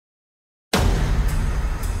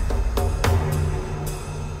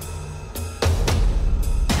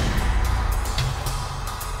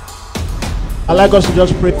I'd like us to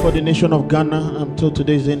just pray for the nation of Ghana. Until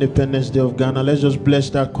today is the Independence Day of Ghana. Let's just bless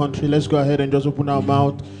that country. Let's go ahead and just open our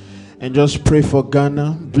mouth and just pray for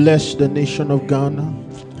Ghana. Bless the nation of Ghana.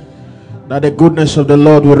 That the goodness of the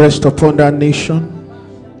Lord will rest upon that nation.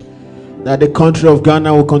 That the country of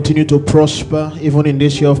Ghana will continue to prosper even in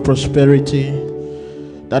this year of prosperity.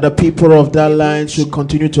 That the people of that land should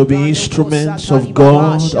continue to be instruments of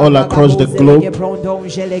God all across the globe.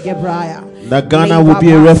 That Ghana will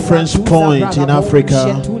be a reference point in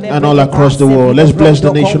Africa and all across the world. Let's bless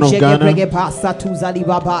the nation of Ghana.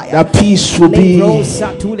 That peace will be in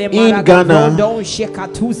Ghana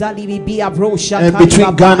and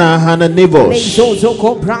between Ghana and the neighbors.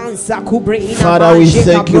 Father, we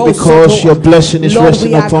thank you because your blessing is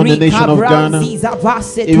resting upon the nation of Ghana.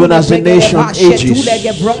 Even as the nation ages,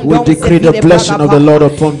 we decree the blessing of the Lord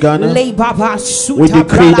upon Ghana. We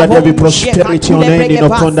decree that there be prosperity unending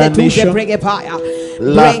upon that nation.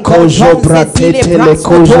 La kozo bratete le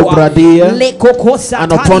kozo bradia,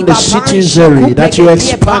 and upon the cities that you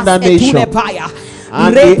expand that nation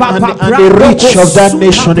and the reach of that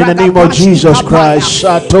nation in the name of Jesus Christ.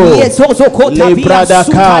 Sato le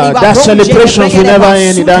bradaka, that celebrations will never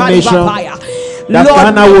end in that nation. That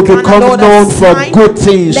Ghana will become known for good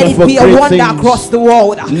things and for great things.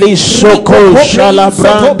 Lisoko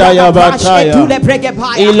shalabranda yabataya.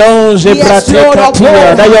 Ilonze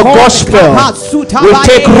bratekatia. That your gospel will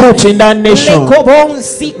take root in that nation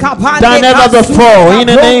than ever before in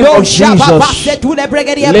the name of Jesus.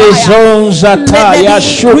 Lezonzata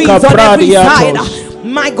yashuka pradiatos.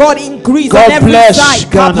 My God, increase God on every bless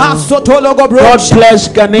side. Ghana. God bless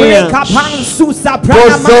Ghanaians,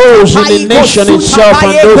 both those in the nation itself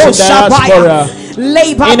and those in diaspora. In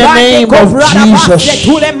the name of Jesus,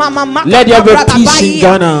 let there be peace in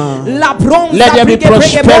Ghana. Let there be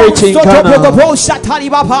prosperity in Ghana.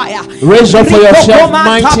 Raise up for yourself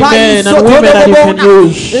mighty men and women that you can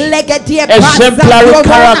use. Exemplary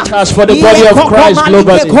characters for the body of Christ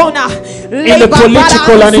globally. In the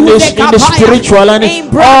political and in the spiritual and in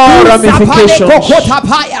all ramifications.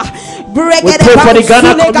 We pray for the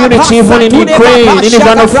Ghana community, even in Ukraine, in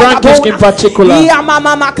Ivano-frankivsk in particular.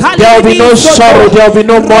 There will be no sorrow, there will be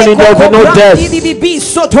no mourning, there will be no death,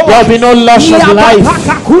 there will be no loss of life.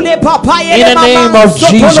 In the name of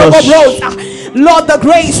Jesus. Lord, the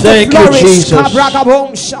grace thank to flourish. You, Jesus.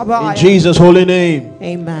 In Jesus' holy name.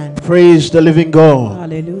 Amen. Praise the living God.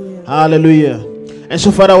 Hallelujah. Hallelujah. And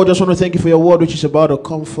so, Father, I just want to thank you for your word which is about to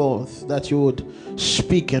come forth, that you would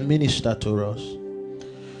speak and minister to us.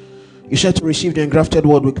 You said to receive the engrafted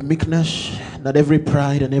word with meekness, that every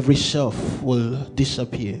pride and every self will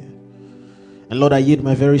disappear. And Lord, I yield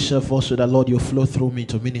my very self also, that Lord, you flow through me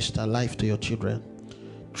to minister life to your children.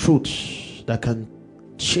 Truths that can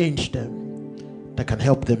change them, that can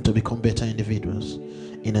help them to become better individuals.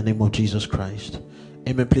 In the name of Jesus Christ.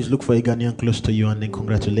 Amen. Please look for a Ghanaian close to you and then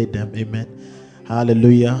congratulate them. Amen.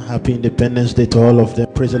 Hallelujah. Happy Independence Day to all of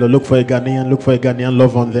them. Praise the Lord. Look for a Ghanaian,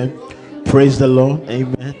 love on them. Praise the Lord.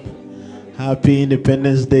 Amen. Happy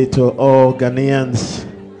Independence Day to all Ghanaians.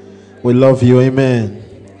 We love you. Amen.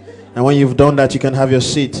 And when you've done that, you can have your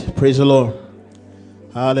seat. Praise the Lord.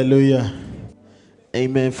 Hallelujah.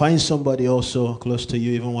 Amen. Find somebody also close to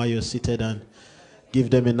you, even while you're seated, and give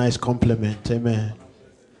them a nice compliment. Amen.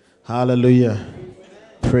 Hallelujah.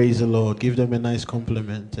 Praise the Lord. Give them a nice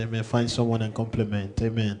compliment. Amen. Find someone and compliment.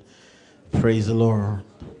 Amen. Praise the Lord.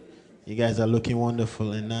 You guys are looking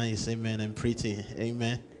wonderful and nice. Amen. And pretty.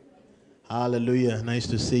 Amen. Hallelujah. Nice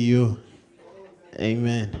to see you.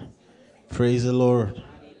 Amen. Praise the Lord.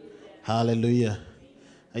 Hallelujah.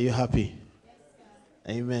 Are you happy?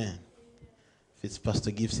 Amen. If it's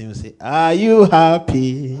Pastor Gibson, will say, are you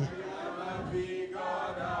happy?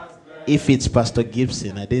 If it's Pastor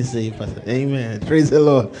Gibson, I didn't say Pastor. Amen. Praise the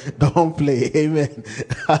Lord. Don't play. Amen.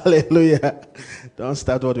 Hallelujah. Don't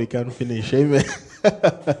start what we can't finish. Amen.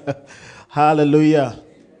 Hallelujah.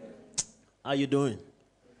 How are you doing?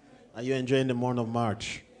 Are you enjoying the month of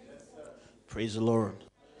March? Praise the Lord.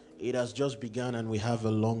 It has just begun and we have a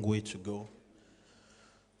long way to go.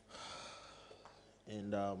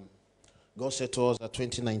 And God said to us that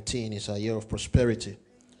 2019 is a year of prosperity.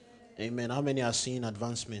 Amen. How many are seeing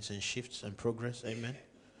advancements and shifts and progress? Amen.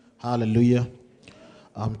 Hallelujah.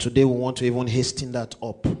 Today we want to even hasten that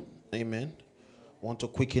up. Amen. We want to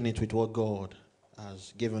quicken it with what God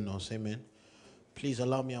has given us. Amen. Please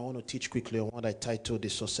allow me. I want to teach quickly on what I titled The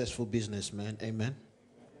Successful Businessman. Amen.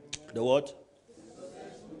 The what?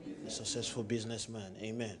 The Successful Businessman.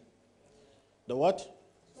 Amen. The what?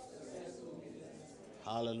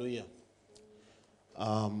 Hallelujah.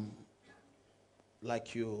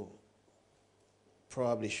 Like you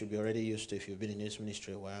probably should be already used to if you've been in this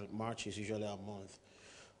ministry a while. March is usually a month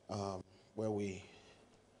where we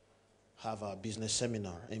have our business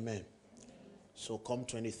seminar. Amen. So come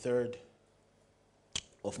 23rd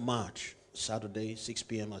of March, Saturday, 6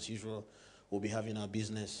 p.m. as usual, we'll be having our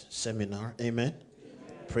business seminar. Amen.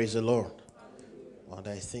 Praise the Lord. And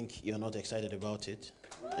I think you're not excited about it.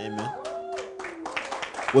 Amen.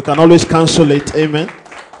 We can always cancel it. Amen.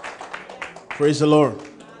 Praise the Lord.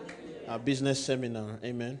 Our business seminar.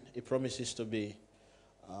 Amen. It promises to be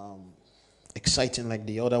exciting like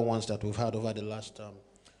the other ones that we've had over the last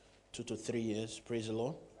 2 to 3 years. Praise the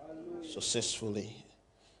Lord. Successfully.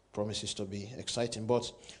 Promises to be exciting.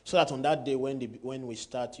 But so that on that day when we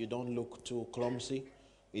start, you don't look too clumsy.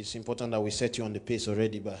 It's important that we set you on the pace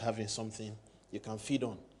already by having something you can feed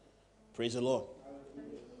on. Praise the Lord.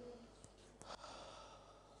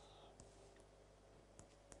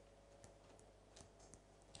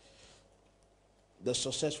 The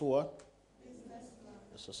successful what? Businessman.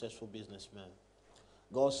 The successful businessman.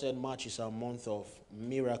 God said March is our month of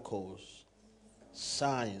miracles,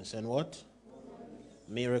 signs, and what?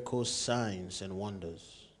 Miracles, signs, and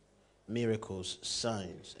wonders. Miracles,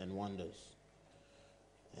 signs, and wonders.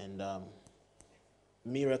 And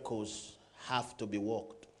miracles have to be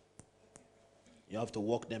worked. You have to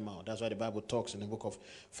work them out. That's why the Bible talks in the book of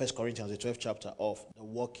 1 Corinthians, the 12th chapter, of the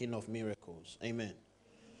working of miracles. Amen.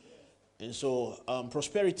 And so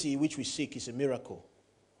prosperity which we seek is a miracle.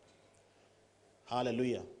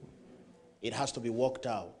 Hallelujah. It has to be worked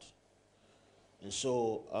out. And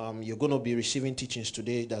so you're going to be receiving teachings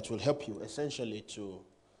today that will help you essentially to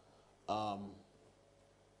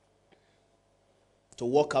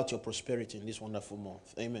work out your prosperity in this wonderful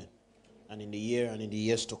month. Amen. And in the year and in the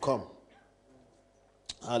years to come.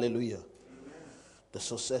 Hallelujah. The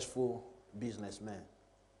successful businessman.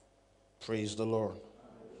 Praise the Lord.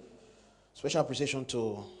 Special appreciation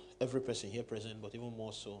to every person here present, but even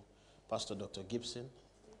more so, Pastor Dr. Gibson.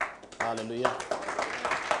 Hallelujah.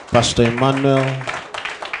 Pastor Emmanuel,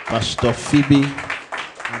 Pastor Phoebe,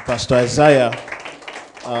 and Pastor Isaiah,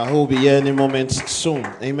 who will be here any moment soon.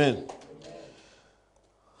 Amen.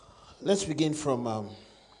 Let's begin from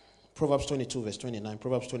Proverbs 22, verse 29.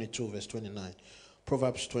 Proverbs 22, verse 29.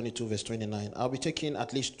 Proverbs 22, verse 29. I'll be taking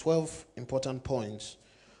at least 12 important points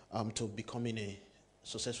to becoming a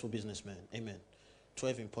successful businessman. Amen.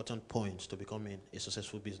 12 important points to becoming a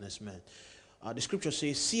successful businessman. The scripture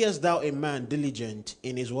says, seest thou a man diligent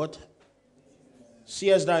in his what?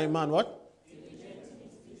 Seest thou a man what?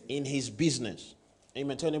 In his business.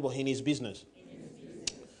 Amen. Tell neighbor, in his business.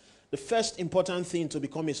 The first important thing to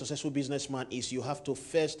become a successful businessman is you have to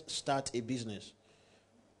first start a business.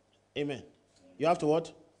 Amen. You have to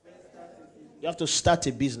what? You have to start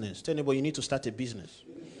a business. Tell neighbor, you need to start a business.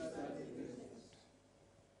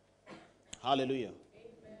 Hallelujah.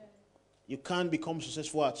 Amen. You can't become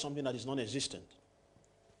successful at something that is non-existent.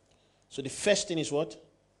 So the first thing is what?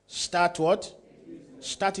 Start what?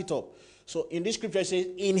 Start it up. So in this scripture it says,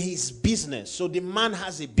 in his business. So the man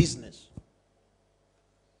has a business.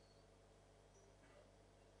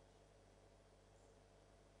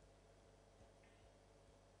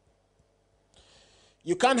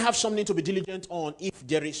 You can't have something to be diligent on if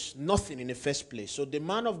there is nothing in the first place. So the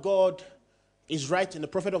man of God is writing, the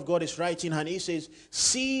prophet of God is writing, and he says,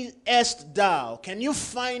 seest thou, can you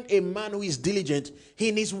find a man who is diligent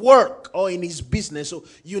in his work or in his business? So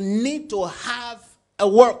you need to have a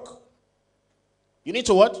work. You need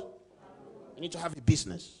to what? You need to have a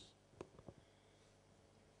business.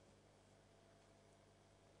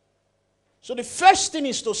 So the first thing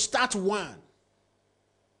is to start one.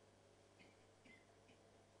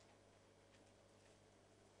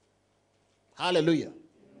 Hallelujah.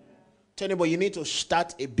 Tell anybody, you need to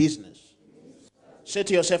start a business. Say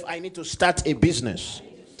to yourself, I need to start a business.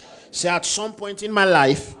 Say, at some point in my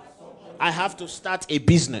life, I have to start a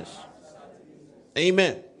business.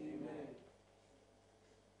 Amen.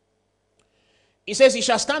 He says, he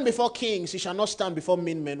shall stand before kings, he shall not stand before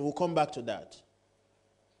mean men. We'll come back to that.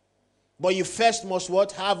 But you first must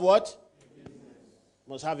what? Have what?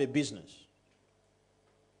 Must have a business.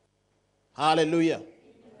 Hallelujah.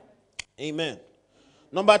 Amen.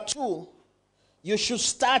 Number 2, you should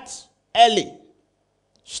start early.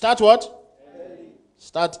 Start what? Early.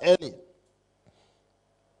 Start early.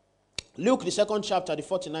 Luke, the 2nd chapter, the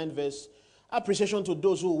 49th verse. Appreciation to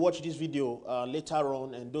those who watch this video later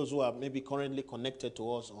on and those who are maybe currently connected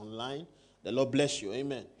to us online. The Lord bless you.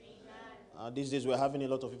 Amen. These days we're having a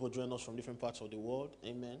lot of people join us from different parts of the world.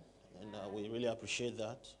 Amen. And we really appreciate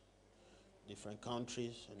that. Different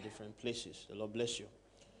countries and different places. The Lord bless you.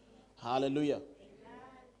 Hallelujah.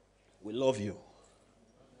 We love you.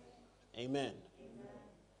 Amen.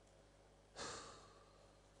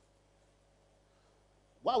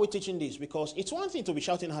 Why are we teaching this? Because it's one thing to be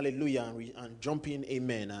shouting hallelujah and jumping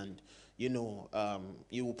amen and,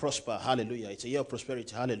 you will prosper, hallelujah. It's a year of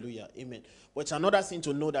prosperity, hallelujah, amen. But it's another thing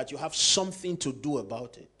to know that you have something to do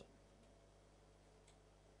about it.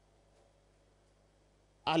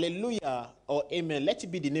 Hallelujah or amen, let it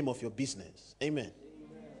be the name of your business, amen.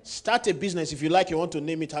 Start a business. If you like, you want to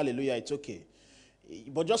name it hallelujah, it's okay.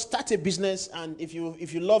 But just start a business, and if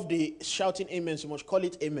you love the shouting amen so much, call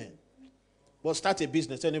it amen. But start a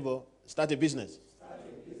business. Tell neighbor, start a business.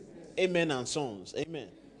 Amen and sons. Amen.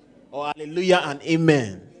 Or hallelujah and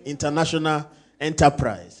amen. International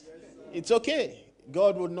enterprise. It's okay.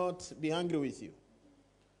 God will not be angry with you.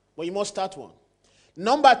 But you must start one.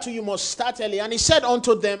 Number 2, you must start early. And he said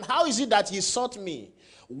unto them, how is it that ye sought me?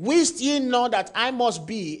 Wist ye not that I must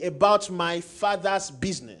be about my Father's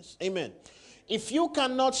business? Amen. If you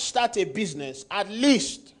cannot start a business, at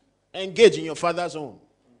least engage in your Father's own.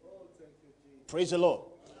 Praise the Lord.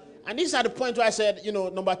 And this is at the point where I said,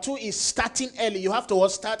 number 2 is starting early. You have to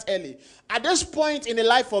start early. At this point in the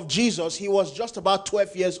life of Jesus, he was just about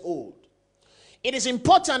 12 years old. It is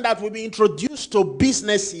important that we be introduced to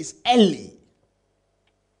businesses early.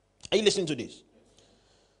 Are you listening to this?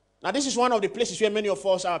 Now, this is one of the places where many of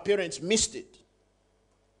us, our parents, missed it.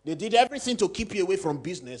 They did everything to keep you away from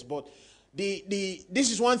business, but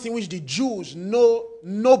this is one thing which the Jews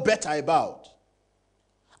know better about.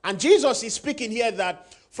 And Jesus is speaking here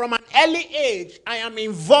that from an early age, I am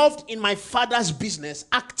involved in my Father's business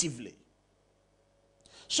actively.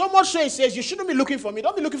 So much so he says, you shouldn't be looking for me.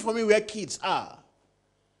 Don't be looking for me where kids are.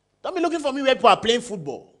 Don't be looking for me where people are playing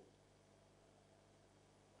football.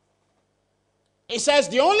 He says,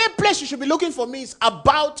 the only place you should be looking for me is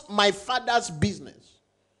about my Father's business.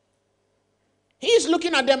 He's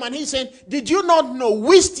looking at them and he's saying, did you not know,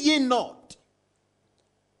 wist ye not,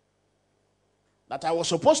 that I was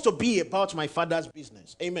supposed to be about my Father's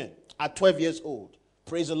business? Amen. At 12 years old.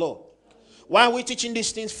 Praise the Lord. Why are we teaching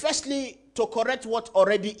these things? Firstly, to correct what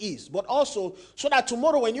already is, but also so that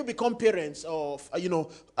tomorrow when you become parents of,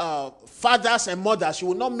 fathers and mothers, you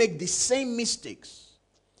will not make the same mistakes.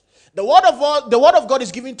 The word of God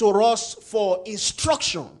is given to us for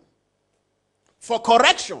instruction, for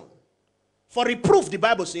correction, for reproof, the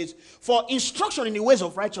Bible says, for instruction in the ways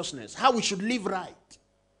of righteousness, how we should live right.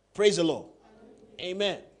 Praise the Lord.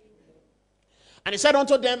 Amen. And he said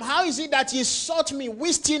unto them, how is it that ye sought me,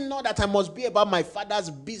 wist ye not that I must be about my Father's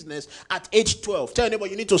business at age 12? Tell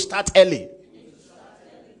anybody, you need to start early.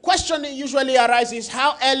 Question usually arises,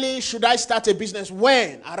 how early should I start a business?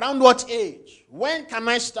 When? Around what age? When can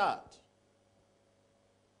I start?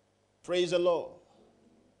 Praise the Lord.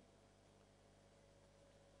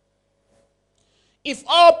 If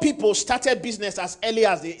all people started business as early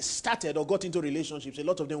as they started or got into relationships, a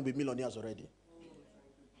lot of them will be millionaires already.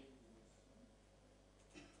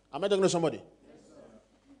 Am I talking to somebody?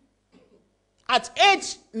 At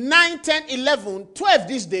age 9, 10, 11, 12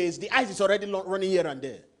 these days, the ice is already running here and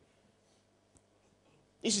there.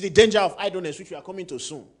 This is the danger of idleness, which we are coming to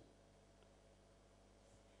soon.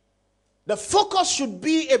 The focus should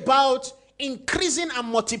be about increasing and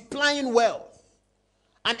multiplying wealth.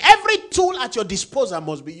 And every tool at your disposal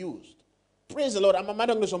must be used. Praise the Lord. Am I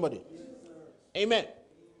talking to somebody? Yes, amen.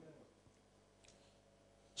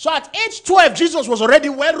 So at age 12, Jesus was already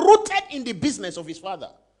well rooted in the business of his Father.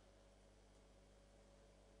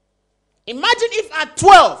 Imagine if at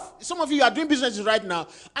 12, some of you are doing businesses right now,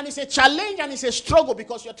 and it's a challenge and it's a struggle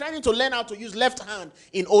because you're trying to learn how to use left hand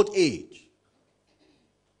in old age.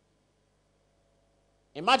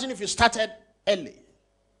 Imagine if you started early.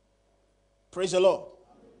 Praise the Lord.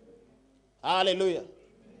 Hallelujah.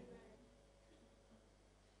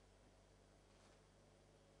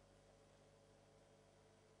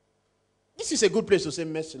 This is a good place to say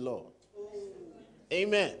mercy, Lord.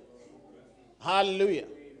 Amen. Hallelujah.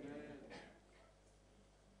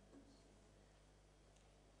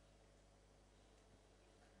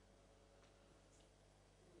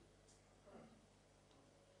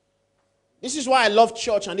 This is why I love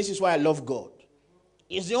church and this is why I love God.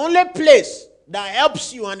 It's the only place that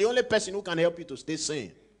helps you and the only person who can help you to stay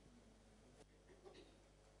sane.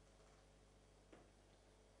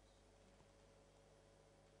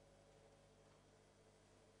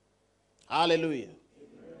 Hallelujah.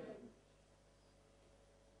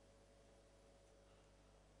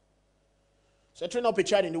 So train up a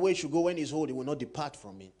child in the way he should go. When he's old, he will not depart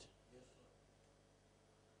from it.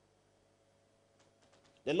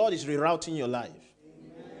 The Lord is rerouting your life.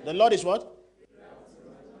 Amen. The Lord is what?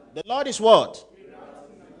 The Lord is what?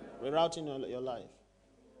 Rerouting your life.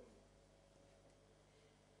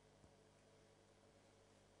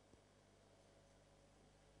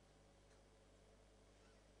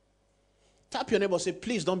 Tap your neighbor, say,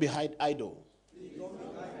 please don't be idle.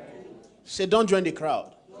 Say, don't join the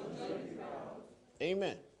crowd.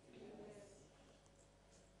 Amen.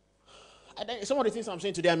 Some of the things I'm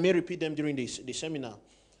saying today, I may repeat them during the seminar.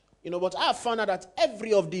 But I have found out that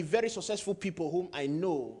every of the very successful people whom I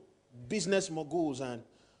know, business moguls and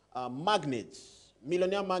magnates,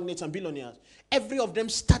 millionaire magnates and billionaires, every of them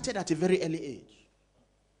started at a very early age.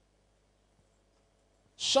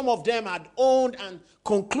 Some of them had owned and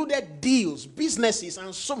concluded deals, businesses,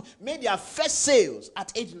 and some made their first sales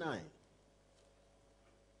at age 9.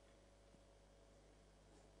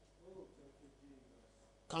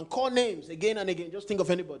 Can call names again and again. Just think of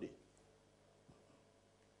anybody.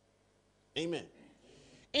 Amen.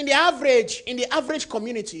 In the average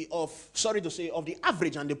community of the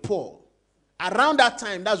average and the poor, around that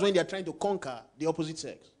time, that's when they are trying to conquer the opposite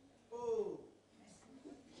sex.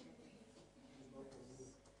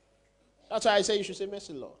 That's why I say you should say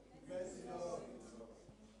mercy, Lord.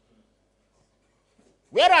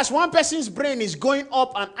 Whereas one person's brain is going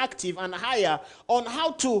up and active and higher on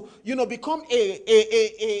how to, become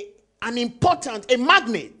a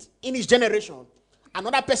magnet in his generation.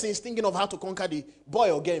 Another person is thinking of how to conquer the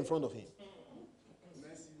boy or girl in front of him.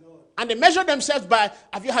 And they measure themselves by,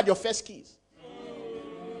 have you had your first kiss?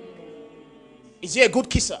 Is he a good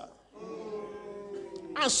kisser?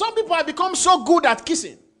 And some people have become so good at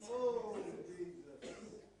kissing,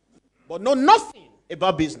 but know nothing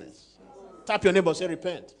about business. Tap your neighbor, say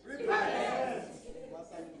repent. Repent.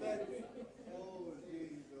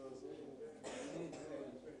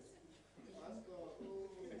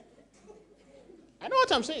 I know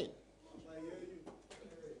what I'm saying.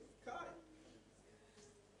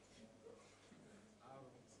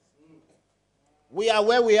 We are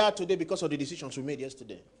where we are today because of the decisions we made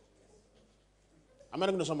yesterday. Am I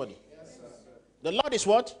talking to somebody? Yes, sir. The Lord is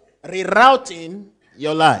what? Rerouting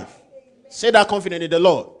your life. Say that confidently. The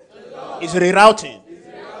Lord is rerouting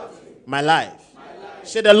my life.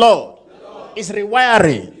 Say the Lord is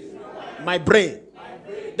rewiring my brain.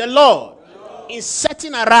 The Lord is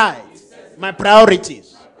setting aright my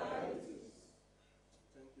priorities.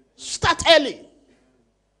 Start early.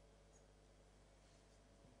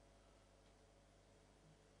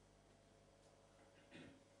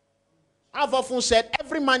 I've often said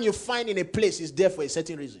every man you find in a place is there for a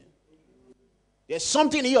certain reason. There's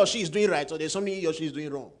something he or she is doing right, or there's something he or she is doing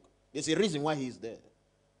wrong. There's a reason why he is there.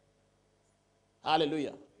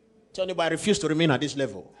 Hallelujah. Tell anybody, I refuse to remain at this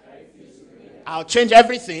level. I'll change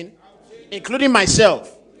everything, including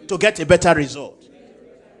myself, to get a better result.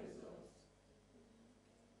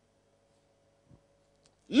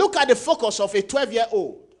 Look at the focus of a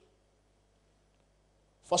 12-year-old.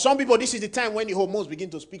 For some people, this is the time when the hormones begin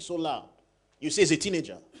to speak so loud. You say it's a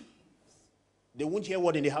teenager. They won't hear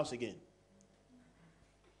word in the house again.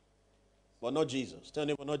 But not Jesus. Tell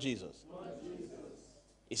them, not Jesus. Not Jesus.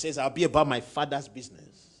 He says, I'll be about my Father's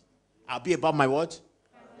business. I'll be about my what?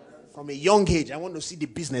 From a young age, I want to see the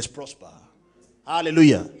business prosper.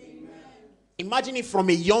 Hallelujah. Amen. Imagine if from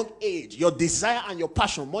a young age, your desire and your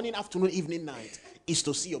passion, morning, afternoon, evening, night, is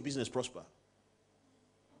to see your business prosper.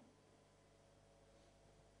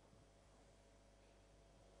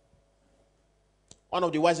 One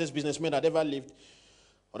of the wisest businessmen that ever lived,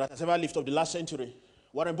 or that has ever lived of the last century,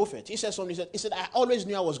 Warren Buffett, he said something. He said, I always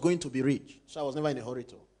knew I was going to be rich, so I was never in a hurry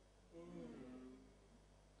to.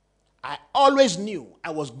 I always knew I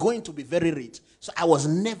was going to be very rich, so I was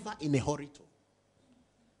never in a hurry to.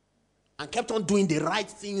 And kept on doing the right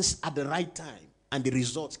things at the right time, and the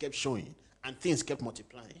results kept showing, and things kept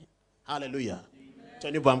multiplying. Hallelujah. Tell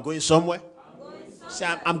anybody, I'm going somewhere. Say,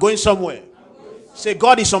 I'm going somewhere. Say,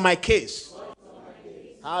 God is on my case.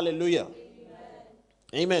 Hallelujah.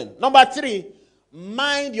 Amen. Number 3,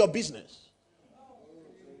 mind your business.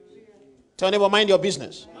 Tell neighbor, mind your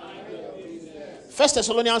business. 1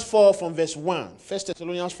 Thessalonians 4 from verse 1. 1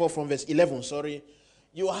 Thessalonians 4 from verse 11, sorry.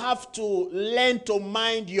 You have to learn to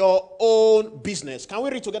mind your own business. Can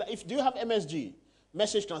we read together? Do you have MSG?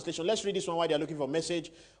 Message translation. Let's read this one while they're looking for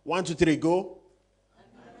message. 1, 2, 3, go.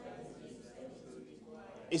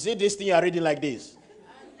 Is it this thing you are reading like this?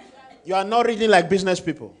 You are not reading like business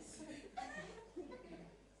people.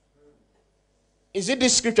 Is it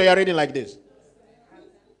this scripture you are reading like this?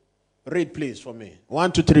 Read, please, for me.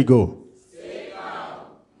 1, 2, 3, go. Stay calm.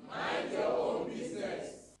 Mind your own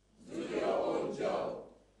business. Do your own job.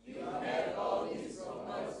 You have heard all this from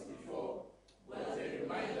us before, but a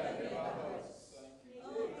reminder never hurts.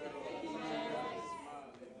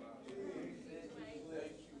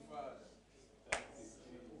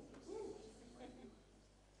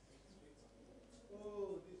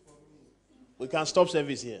 We can stop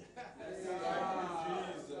service here.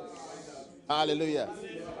 Hallelujah.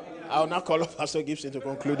 I will now call up Pastor Gibson to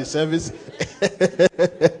conclude the service.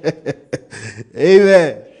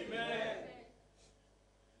 Amen.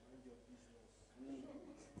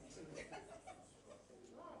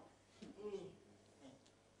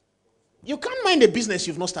 You can't mind a business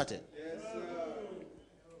you've not started.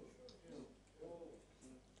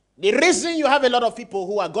 The reason you have a lot of people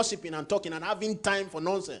who are gossiping and talking and having time for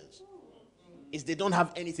nonsense is they don't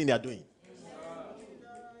have anything they are doing.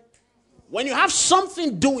 When you have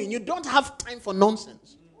something doing, you don't have time for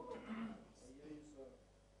nonsense.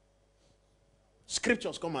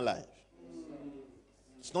 Scriptures come alive.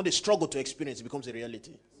 It's not a struggle to experience, it becomes a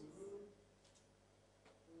reality.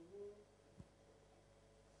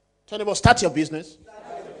 Tell them about start your business.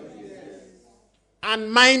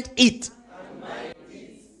 And mind it. Mind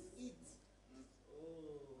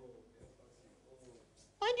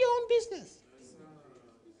your own business.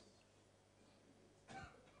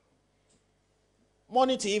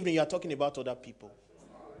 Morning to evening, you are talking about other people.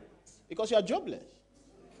 Because you are jobless.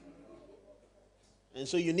 And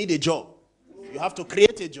so you need a job. You have to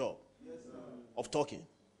create a job of talking.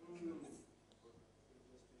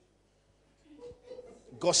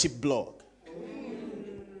 Gossip blog.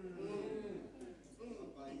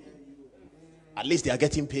 At least they are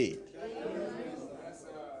getting paid.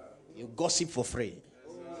 You gossip for free.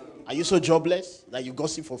 Are you so jobless that you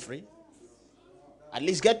gossip for free? At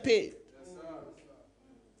least get paid.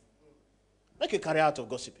 Make a career out of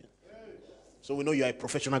gossiping. So we know you are a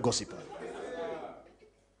professional gossiper.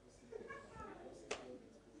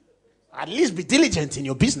 At least be diligent in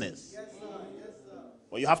your business.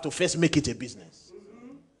 But you have to first make it a business.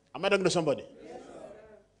 Am I talking to somebody?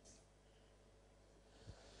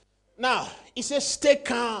 Now, it says stay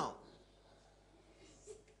calm.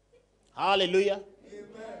 Hallelujah.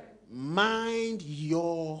 Mind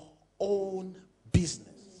your own business.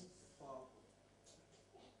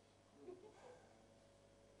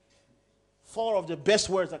 Four of the best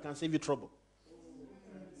words that can save you trouble.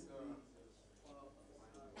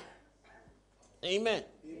 Amen.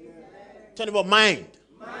 Tell me about mind.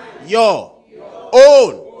 Your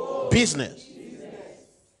own business.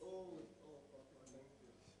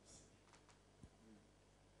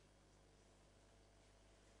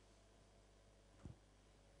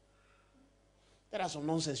 There are some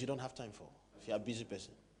nonsense you don't have time for if you're a busy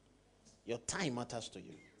person. Your time matters to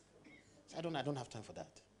you. So I don't have time for that.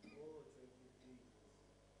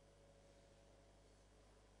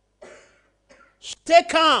 Stay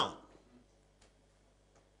calm.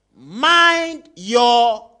 Mind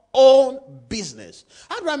your own business.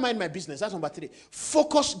 How do I mind my business? That's number 3.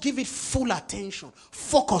 Focus, give it full attention.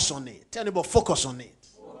 Focus on it. Tell me about focus on it.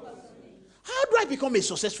 How do I become a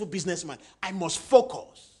successful businessman? I must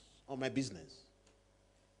focus on my business.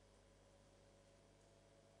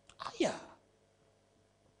 Yeah.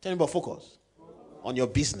 Tell me about focus on your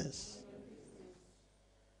business.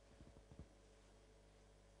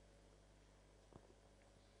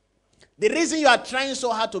 The reason you are trying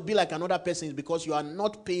so hard to be like another person is because you are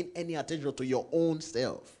not paying any attention to your own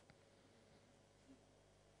self.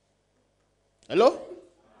 Hello?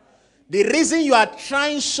 The reason you are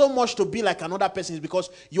trying so much to be like another person is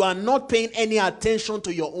because you are not paying any attention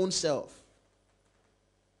to your own self.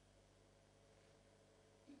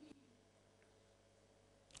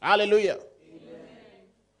 Hallelujah. Amen.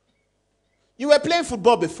 You were playing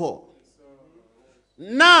football before.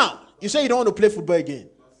 Now, you say you don't want to play football again.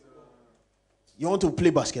 You want to play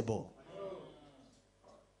basketball.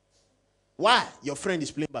 Why? Your friend is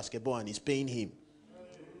playing basketball and is paying him.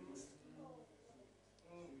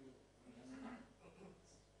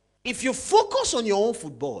 If you focus on your own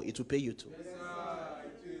football, it will pay you too.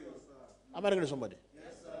 Am I talking to somebody?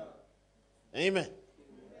 Yes, sir. Amen.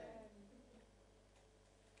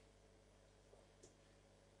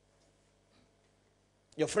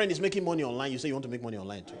 Your friend is making money online. You say you want to make money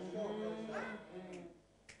online too.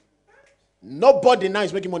 Nobody now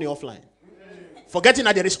is making money offline. Forgetting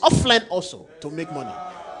that there is offline also to make money.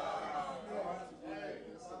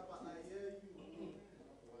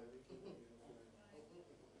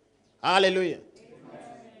 Hallelujah.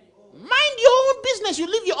 Mind your own business. You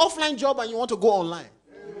leave your offline job and you want to go online.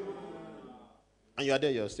 And you are there,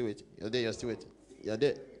 you're still waiting. You're there, you're still waiting. You're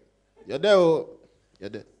there. You're there, oh. You're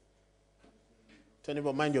there. Tell them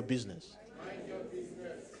about mind your business. Mind your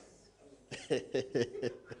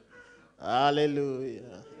business.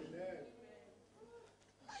 Hallelujah.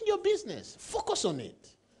 Mind your business. Focus on it.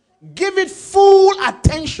 Give it full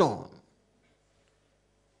attention.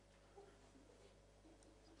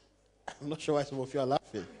 I'm not sure why some of you are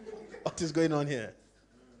laughing. What is going on here?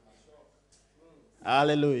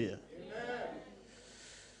 Hallelujah.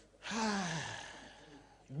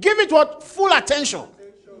 it what? Full attention.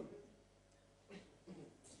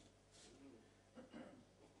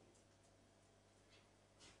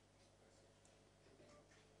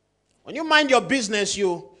 When you mind your business,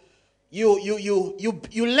 you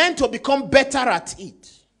learn to become better at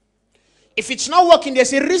it. If it's not working,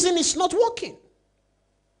 there's a reason it's not working.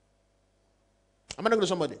 Am I talking to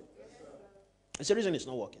somebody? There's a reason it's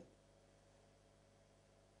not working.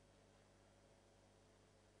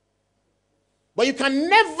 But you can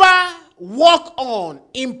never work on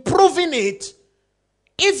improving it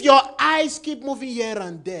if your eyes keep moving here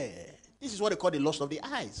and there. This is what they call the lust of the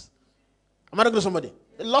eyes. Am I talking to somebody?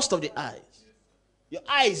 The lust of the eyes. Your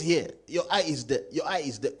eye is here. Your eye is there. Your eye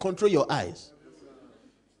is there. Control your eyes.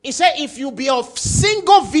 He said, if you be of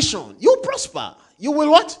single vision, you prosper. You will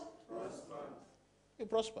what? Prosper. You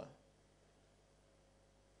prosper.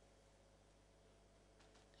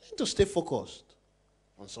 Learn to stay focused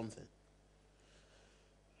on something.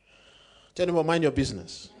 Tell them about mind your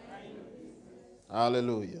business.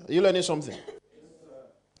 Hallelujah. Are you learning something?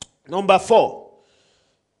 Yes, Number 4.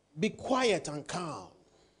 Be quiet and calm.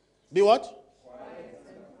 Be what? Quiet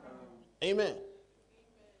and calm. Amen.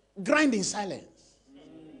 Grind in silence.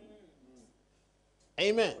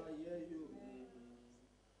 Amen.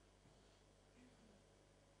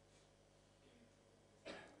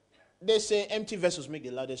 They say empty vessels make the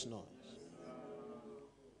loudest noise.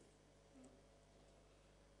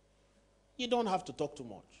 You don't have to talk too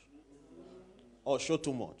much or show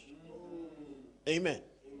too much. Amen.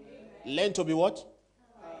 Learn to be what?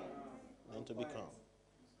 Learn to be calm.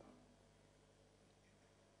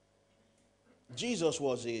 Jesus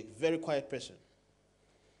was a very quiet person.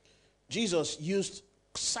 Jesus used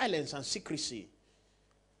silence and secrecy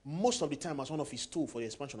most of the time as one of his tools for the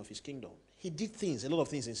expansion of his kingdom. He did things, a lot of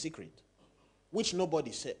things in secret, which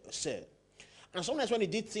nobody said. And sometimes when he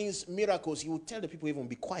did things, miracles, he would tell the people even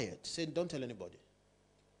be quiet. He said, don't tell anybody.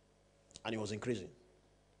 And he was increasing.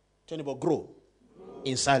 Tell anybody, grow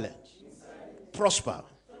in silence. Prosper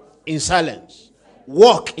in silence.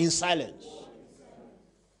 Walk in silence.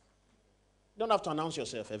 You don't have to announce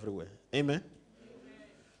yourself everywhere. Amen.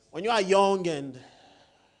 When you are young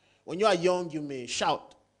you may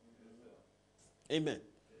shout. Amen.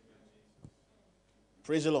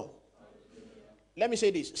 Praise the Lord. Let me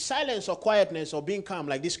say this. Silence or quietness or being calm,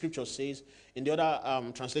 like this scripture says, in the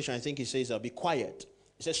other translation, I think it says, be quiet.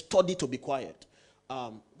 It says, study to be quiet.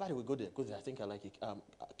 By the way, go there. I think I like it.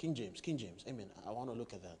 King James. Amen. I want to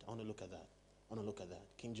look at that.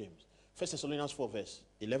 King James. 1 Thessalonians 4 verse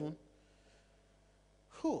 11.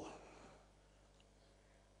 Whew.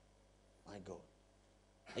 My God.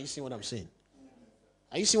 Are you seeing what I'm saying?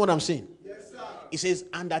 Yes, sir. It says,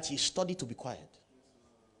 and that ye study to be quiet.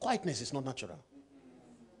 Quietness is not natural.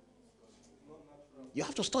 You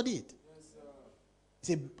have to study it.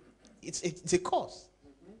 It's a course.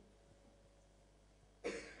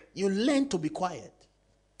 You learn to be quiet.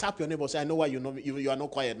 Tap your neighbor. Say, I know why you are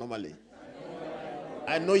not quiet normally.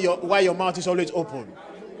 I know why your mouth is always open.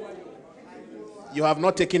 You have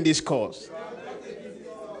not taken this course.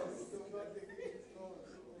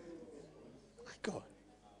 My God.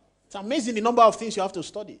 It's amazing the number of things you have to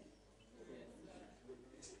study.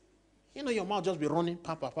 You know your mouth just be running.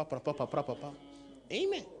 Pa, pa, pa, pa, pa, pa, pa, pa, pa.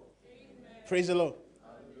 Amen. Praise the Lord.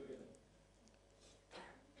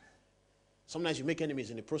 Sometimes you make enemies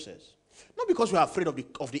in the process. Not because we are afraid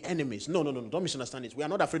of the enemies. No. Don't misunderstand it. We are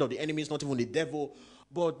not afraid of the enemies, not even the devil.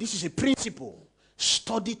 But this is a principle.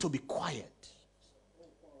 Study to be quiet.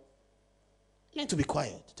 Learn to be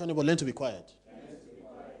quiet. Tell anybody, learn to be quiet.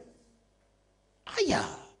 Yeah.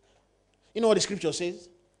 You know what the scripture says?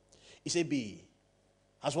 It says, be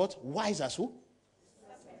as what? Wise as who?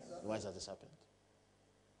 Wise as the serpent.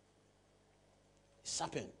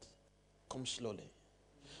 Serpent comes slowly.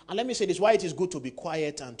 And let me say this, why it is good to be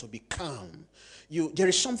quiet and to be calm. There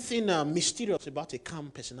is something mysterious about a calm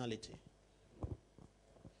personality.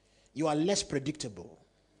 You are less predictable.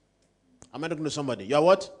 Am I talking to somebody? You are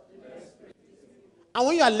what? And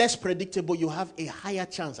when you are less predictable, you have a higher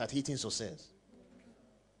chance at hitting success.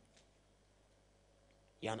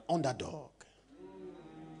 You're an underdog.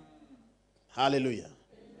 Hallelujah.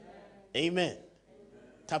 Amen.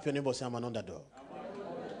 Tap your neighbor, say, I'm an underdog.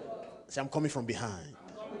 Say, I'm coming from behind.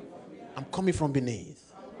 I'm coming from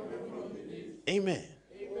beneath. Amen.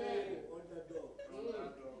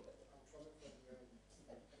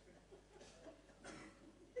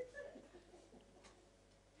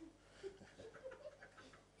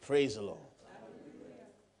 Praise the Lord.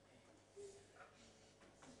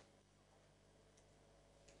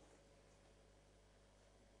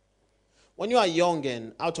 When you are young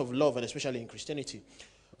and out of love, and especially in Christianity,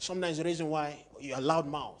 Sometimes the reason why you are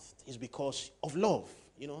loudmouthed is because of love.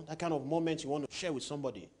 You know, that kind of moment you want to share with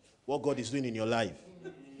somebody what God is doing in your life.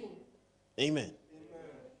 Amen. Amen.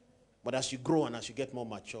 But as you grow and as you get more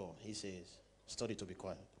mature, he says, study to be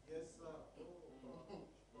quiet. Yes, sir.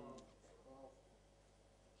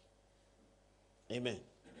 Amen.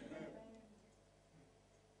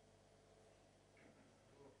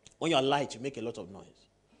 When you are light, you make a lot of noise.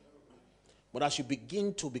 But as you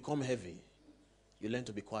begin to become heavy, you learn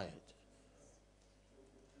to be quiet.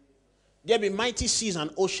 There be mighty seas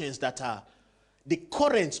and oceans that are, the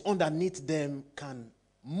currents underneath them can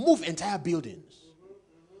move entire buildings.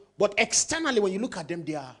 But externally, when you look at them,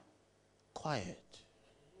 they are quiet.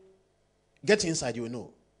 Get inside, you will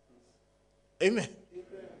know. Amen.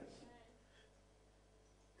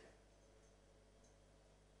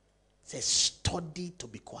 Say, study to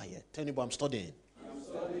be quiet. Tell anybody, I'm studying.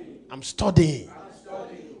 I'm studying.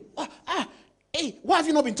 Hey, why have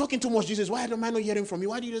you not been talking too much, Jesus? Why am I not hearing from you?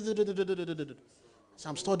 Why do you... So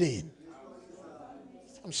I'm studying.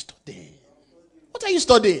 I'm studying. What are you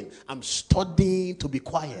studying? I'm studying to be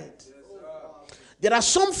quiet. There are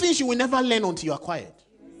some things you will never learn until you are quiet.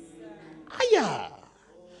 Yeah.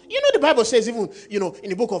 You know the Bible says, even, you know, in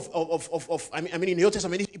the book I mean in the Old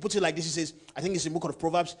Testament, he puts it like this. He says, I think it's in the book of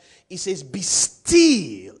Proverbs. He says, be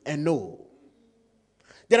still and know.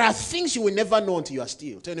 There are things you will never know until you are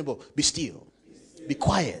still. Tell anybody, be still. Be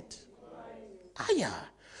quiet. Yeah.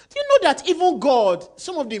 Do you know that even God,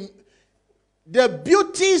 some of the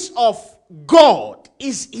beauties of God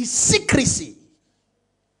is his secrecy.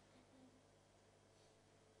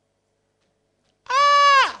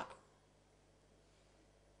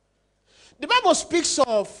 The Bible speaks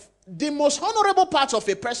of the most honorable parts of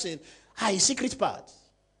a person are his secret parts.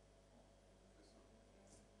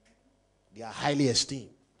 They are highly esteemed.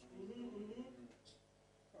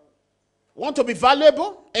 Want to be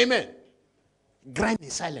valuable? Amen. Grind in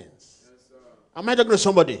silence. Yes, am I talking to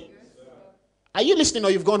somebody? Yes, are you listening or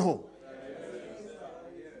you've gone home?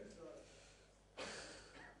 Yes,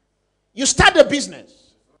 you start the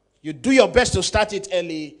business. You do your best to start it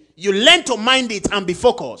early. You learn to mind it and be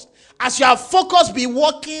focused. As you are focused, be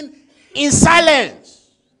walking in silence.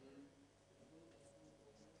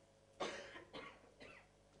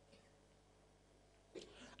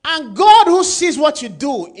 And God, who sees what you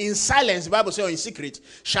do in silence, the Bible says, or in secret,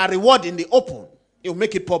 shall reward in the open. He will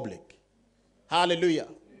make it public. Hallelujah.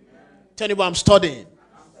 Amen. Tell anybody, I'm studying.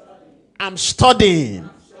 I'm studying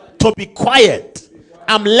to be quiet.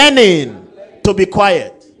 I'm learning to be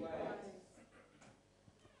quiet.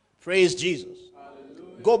 Praise Jesus.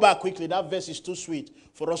 Hallelujah. Go back quickly. That verse is too sweet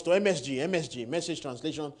for us to MSG, message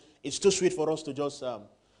translation. It's too sweet for us to just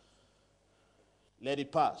let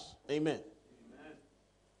it pass. Amen.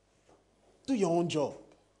 Do your own job.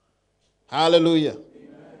 Hallelujah.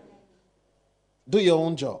 Amen. Do your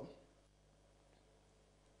own job.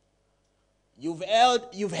 You've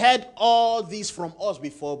heard all this from us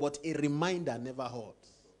before, but a reminder never hurts.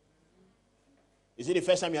 Is it the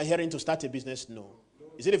first time you are hearing to start a business? No.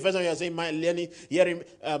 Is it the first time you are saying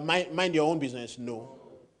mind your own business? No.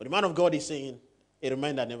 But the man of God is saying a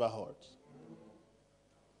reminder never hurts.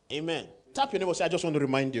 Amen. Tap your neighbor. Say, I just want to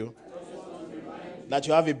remind you that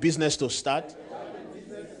you have a business to start.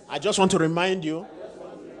 I just want to remind you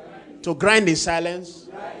to grind in silence.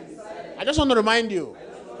 I just want to remind you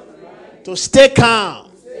to stay calm,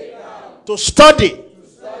 to study,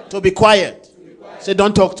 to be quiet. Say,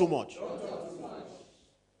 don't talk too much.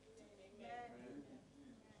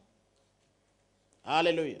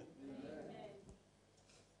 Hallelujah.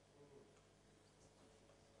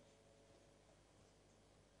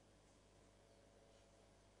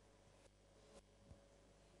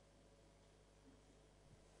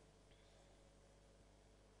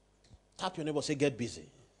 Tap your neighbor, say, get busy.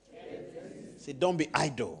 Say, don't be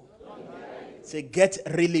idle. Say, get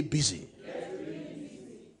really busy.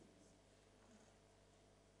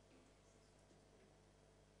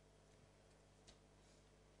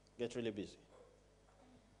 Get really busy.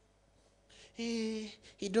 Hey,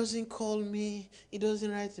 he doesn't call me. He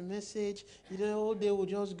doesn't write a message. The whole day will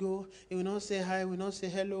just go. He will not say hi. Will not say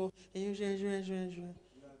hello.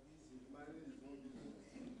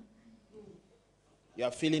 You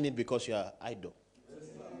are feeling it because you are idle.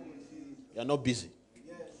 You are not busy.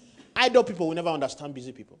 Idle people will never understand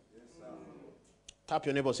busy people. Tap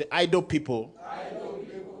your neighbor. Say, idle people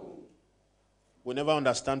will never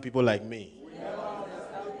understand people like me.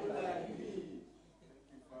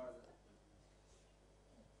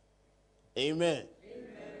 Amen.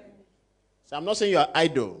 So I'm not saying you are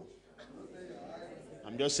idle.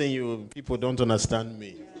 I'm just saying people don't understand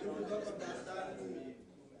me.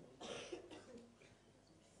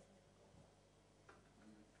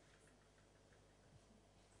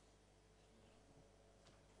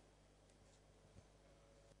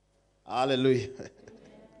 Hallelujah.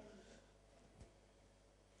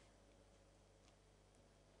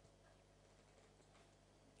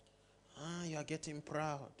 You are getting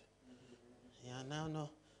proud. Yeah, now no.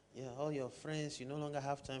 Yeah, all your friends, you no longer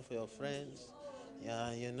have time for your friends.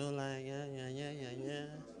 Yeah, you know, like, yeah.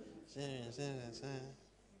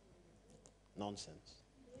 Nonsense.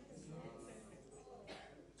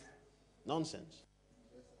 Nonsense.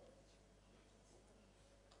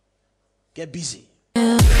 Get busy.